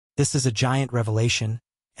This is a giant revelation,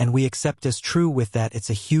 and we accept as true with that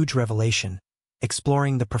it's a huge revelation.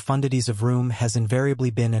 Exploring the profundities of room has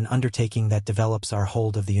invariably been an undertaking that develops our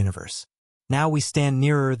hold of the universe. Now we stand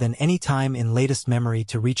nearer than any time in latest memory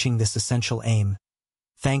to reaching this essential aim,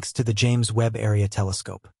 thanks to the James Webb Area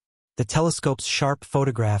Telescope. The telescope's sharp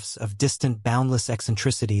photographs of distant boundless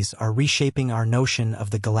eccentricities are reshaping our notion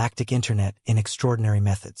of the galactic internet in extraordinary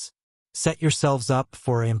methods. Set yourselves up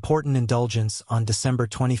for an important indulgence on December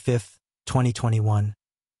 25, 2021,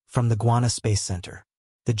 from the Guana Space Center.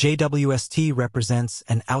 The JWST represents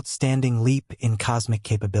an outstanding leap in cosmic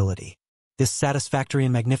capability. This satisfactory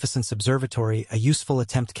and magnificent observatory, a useful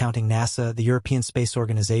attempt counting NASA, the European Space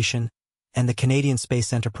Organization, and the Canadian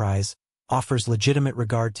Space Enterprise, offers legitimate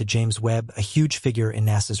regard to James Webb, a huge figure in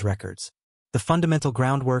NASA's records. The fundamental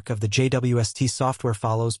groundwork of the JWST software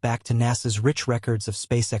follows back to NASA's rich records of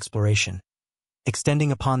space exploration,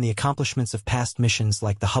 extending upon the accomplishments of past missions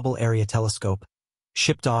like the Hubble Area Telescope,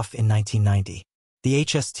 shipped off in 1990. The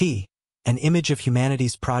HST, an image of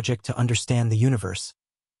humanity's project to understand the universe,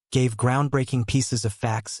 gave groundbreaking pieces of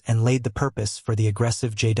facts and laid the purpose for the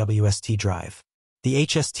aggressive JWST drive. The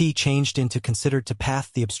HST changed into considered to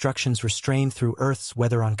path the obstructions restrained through Earth's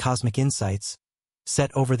weather on cosmic insights,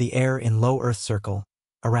 set over the air in low Earth circle,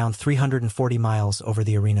 around 340 miles over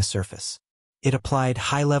the arena surface. It applied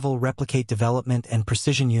high-level replicate development and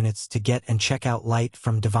precision units to get and check out light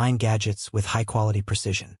from divine gadgets with high-quality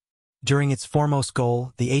precision. During its foremost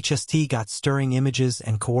goal, the HST got stirring images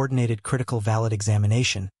and coordinated critical valid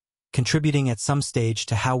examination, contributing at some stage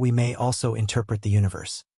to how we may also interpret the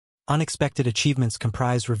universe. Unexpected achievements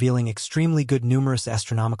comprise revealing extremely good numerous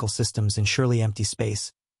astronomical systems in surely empty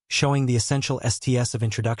space, showing the essential STS of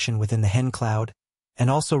introduction within the Hen cloud, and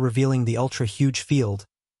also revealing the ultra-huge field,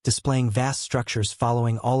 displaying vast structures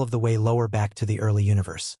following all of the way lower back to the early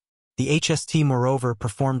universe. The HST moreover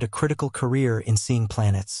performed a critical career in seeing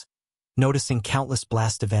planets, noticing countless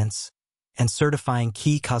blast events, and certifying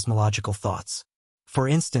key cosmological thoughts. For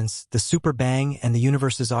instance, the Super Bang and the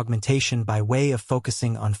universe's augmentation by way of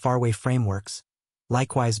focusing on faraway frameworks,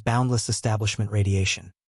 likewise boundless establishment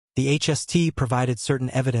radiation. The HST provided certain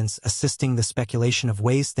evidence assisting the speculation of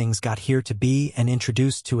ways things got here to be and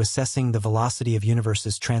introduced to assessing the velocity of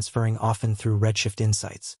universes transferring often through redshift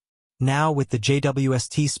insights. Now with the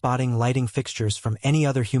JWST spotting lighting fixtures from any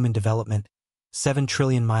other human development, 7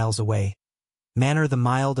 trillion miles away, manner the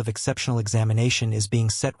mild of exceptional examination is being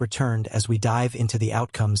set returned as we dive into the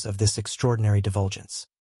outcomes of this extraordinary divulgence.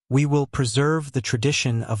 We will preserve the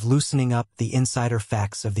tradition of loosening up the insider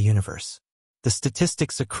facts of the universe. The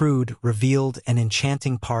statistics accrued revealed an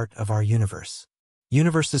enchanting part of our universe.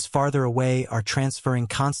 Universes farther away are transferring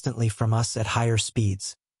constantly from us at higher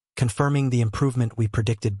speeds, confirming the improvement we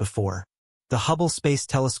predicted before. The Hubble Space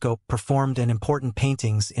Telescope performed an important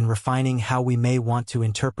paintings in refining how we may want to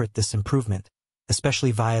interpret this improvement,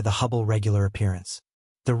 especially via the Hubble regular appearance.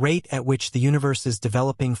 The rate at which the universe is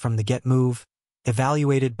developing from the get-move,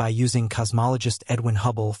 evaluated by using cosmologist Edwin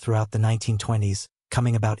Hubble throughout the 1920s,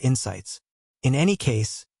 coming about insights. In any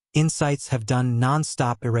case, insights have done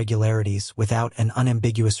non-stop irregularities without an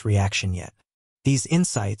unambiguous reaction yet. These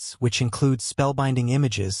insights, which include spellbinding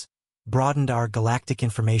images, broadened our galactic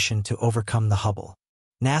information to overcome the Hubble.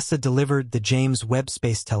 NASA delivered the James Webb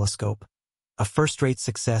Space Telescope, a first-rate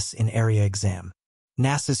success in area exam.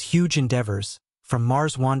 NASA's huge endeavors, from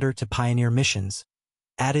Mars Wander to Pioneer missions,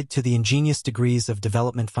 added to the ingenious degrees of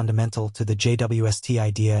development fundamental to the JWST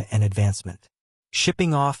idea and advancement.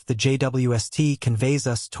 Shipping off the JWST conveys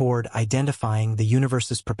us toward identifying the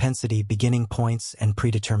universe's propensity beginning points and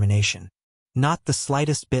predetermination. Not the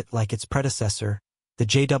slightest bit like its predecessor, the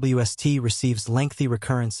JWST receives lengthy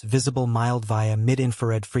recurrence visible mild via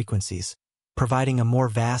mid-infrared frequencies, providing a more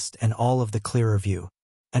vast and all of the clearer view.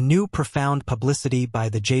 A new profound publicity by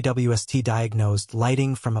the JWST diagnosed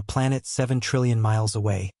lighting from a planet 7 trillion miles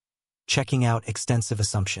away, checking out extensive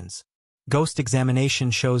assumptions. Ghost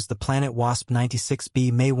examination shows the planet WASP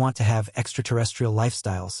 96b may want to have extraterrestrial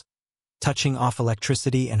lifestyles, touching off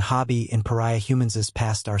electricity and hobby in pariah humans'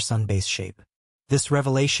 past our sun-based shape. This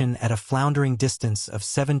revelation at a floundering distance of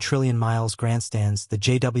 7 trillion miles grandstands the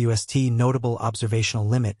JWST notable observational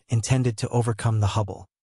limit intended to overcome the Hubble.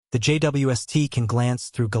 The JWST can glance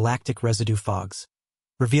through galactic residue fogs,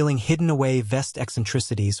 revealing hidden-away vast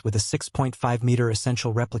eccentricities with a 6.5-meter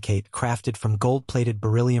essential replicate crafted from gold-plated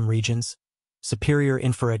beryllium regions, superior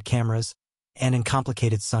infrared cameras, and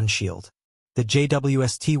uncomplicated sun shield. The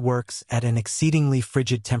JWST works at an exceedingly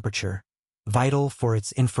frigid temperature, vital for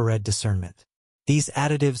its infrared discernment. These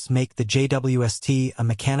additives make the JWST a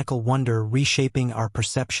mechanical wonder reshaping our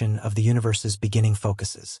perception of the universe's beginning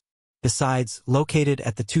focuses. Besides, located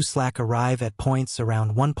at the 2 SLAC arrive at points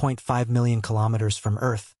around 1.5 million kilometers from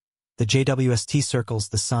Earth, the JWST circles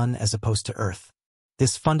the Sun as opposed to Earth.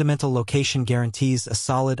 This fundamental location guarantees a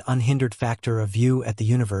solid, unhindered factor of view at the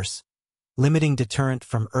universe, limiting deterrent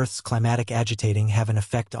from Earth's climatic agitating have an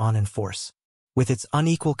effect on and force. With its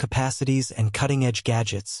unequal capacities and cutting-edge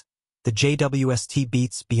gadgets, the JWST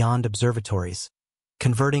beats beyond observatories,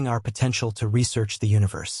 converting our potential to research the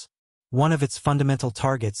universe. One of its fundamental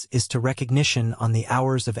targets is to recognition on the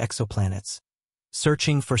hours of exoplanets,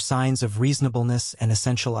 searching for signs of reasonableness and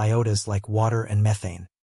essential iotas like water and methane.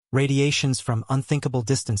 Radiations from unthinkable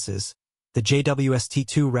distances, the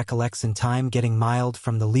JWST-2 recollects in time getting mild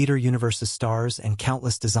from the leader universe's stars and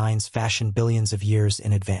countless designs fashioned billions of years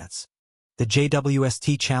in advance. The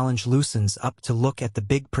JWST challenge loosens up to look at the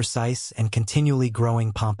big, precise, and continually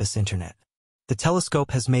growing pompous internet. The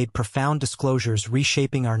telescope has made profound disclosures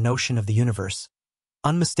reshaping our notion of the universe.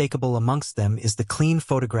 Unmistakable amongst them is the clean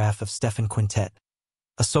photograph of Stephan Quintet,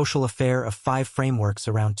 a social affair of 5 frameworks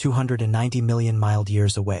around 290 million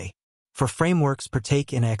mild-years away. For frameworks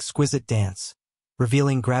partake in an exquisite dance,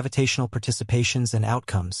 revealing gravitational participations and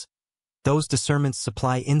outcomes. Those discernments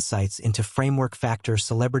supply insights into framework factor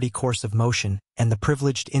celebrity course of motion and the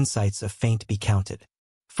privileged insights of faint be counted.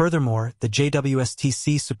 Furthermore, the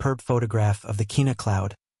JWST superb photograph of the Kina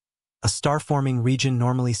cloud, a star-forming region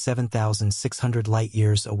normally 7,600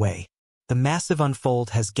 light-years away. The massive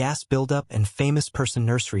unfold has gas buildup and famous person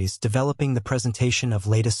nurseries developing the presentation of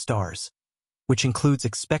latest stars, which includes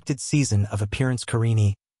expected season of appearance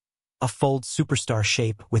Carini, a fold superstar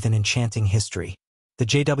shape with an enchanting history. The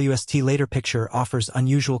JWST later picture offers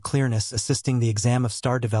unusual clearness, assisting the exam of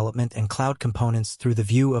star development and cloud components through the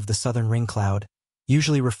view of the southern ring cloud,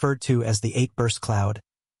 usually referred to as the 8-burst cloud,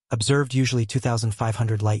 observed usually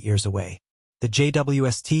 2,500 light-years away. The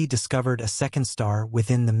JWST discovered a second star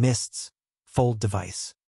within the MIST's fold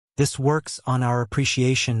device. This works on our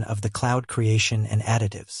appreciation of the cloud creation and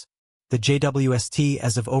additives. The JWST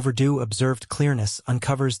as of overdue observed clearness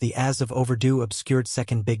uncovers the as of overdue obscured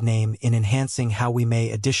second big name in enhancing how we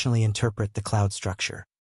may additionally interpret the cloud structure.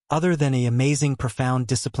 Other than a amazing profound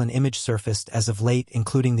discipline image surfaced as of late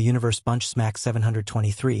including the universe bunch SMAC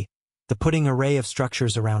 723, the putting array of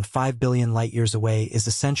structures around 5 billion light-years away is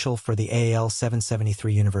essential for the AAL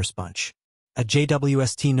 773 universe bunch. A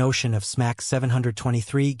JWST notion of SMAC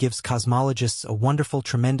 723 gives cosmologists a wonderful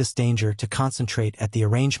tremendous danger to concentrate at the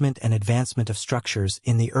arrangement and advancement of structures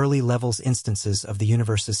in the early levels instances of the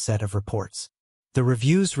universe's set of reports. The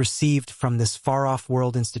reviews received from this far-off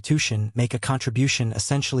world institution make a contribution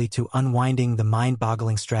essentially to unwinding the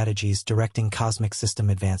mind-boggling strategies directing cosmic system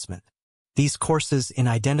advancement. These courses in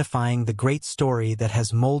identifying the great story that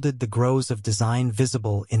has molded the growths of design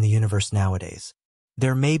visible in the universe nowadays.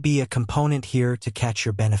 There may be a component here to catch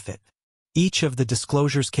your benefit. Each of the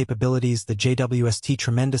disclosures capabilities the JWST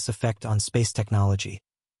tremendous effect on space technology,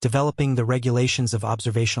 developing the regulations of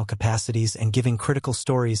observational capacities and giving critical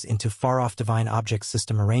stories into far-off divine object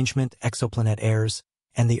system arrangement, exoplanet airs,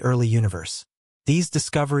 and the early universe. These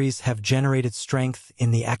discoveries have generated strength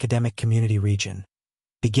in the academic community region.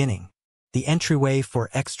 Beginning the entryway for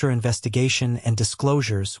extra investigation and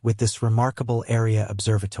disclosures with this remarkable area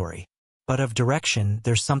observatory. But of direction,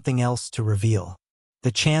 there's something else to reveal.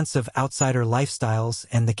 The chance of outsider lifestyles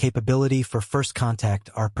and the capability for first contact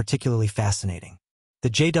are particularly fascinating. The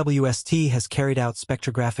JWST has carried out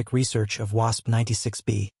spectrographic research of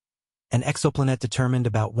WASP-96b, an exoplanet determined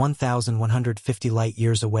about 1,150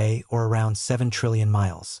 light-years away or around 7 trillion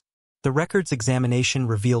miles. The record's examination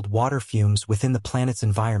revealed water fumes within the planet's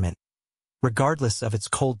environment, regardless of its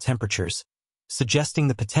cold temperatures, suggesting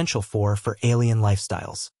the potential for alien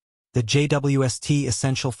lifestyles. The JWST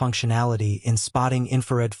essential functionality in spotting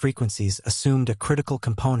infrared frequencies assumed a critical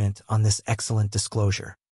component on this excellent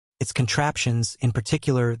disclosure. Its contraptions, in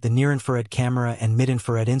particular the near-infrared camera and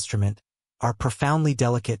mid-infrared instrument, are profoundly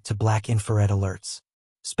delicate to black infrared alerts.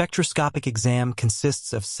 Spectroscopic exam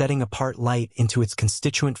consists of setting apart light into its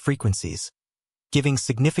constituent frequencies, giving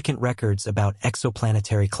significant records about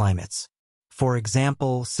exoplanetary climates. For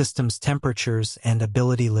example, systems temperatures and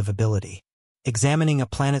ability livability. Examining a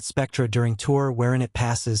planet's spectra during tour wherein it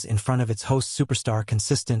passes in front of its host superstar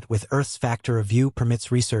consistent with Earth's factor of view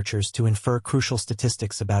permits researchers to infer crucial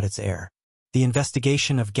statistics about its air. The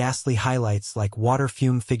investigation of ghastly highlights like water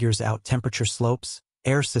fume figures out temperature slopes,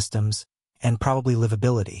 air systems, and probably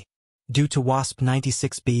livability. Due to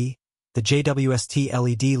WASP-96b, the JWST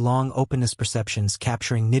LED long openness perceptions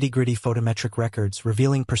capturing nitty-gritty photometric records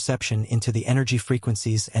revealing perception into the energy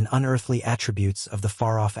frequencies and unearthly attributes of the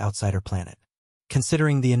far-off outsider planet.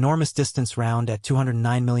 considering the enormous distance round at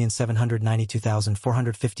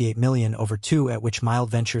 209,792,458 million over 2 at which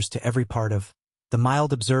mild ventures to every part of the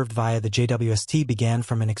mild observed via the JWST began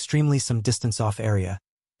from an extremely some distance off area,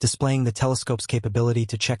 displaying the telescope's capability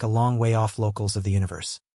to check a long way off locals of the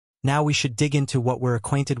universe. Now we should dig into what we're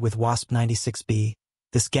acquainted with WASP 96b.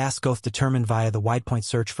 This gas growth determined via the wide-point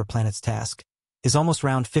search for planets task is almost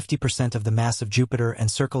round 50% of the mass of Jupiter and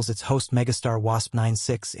circles its host megastar WASP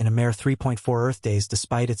 96 in a mere 3.4 Earth days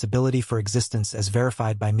despite its ability for existence as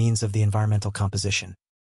verified by means of the environmental composition.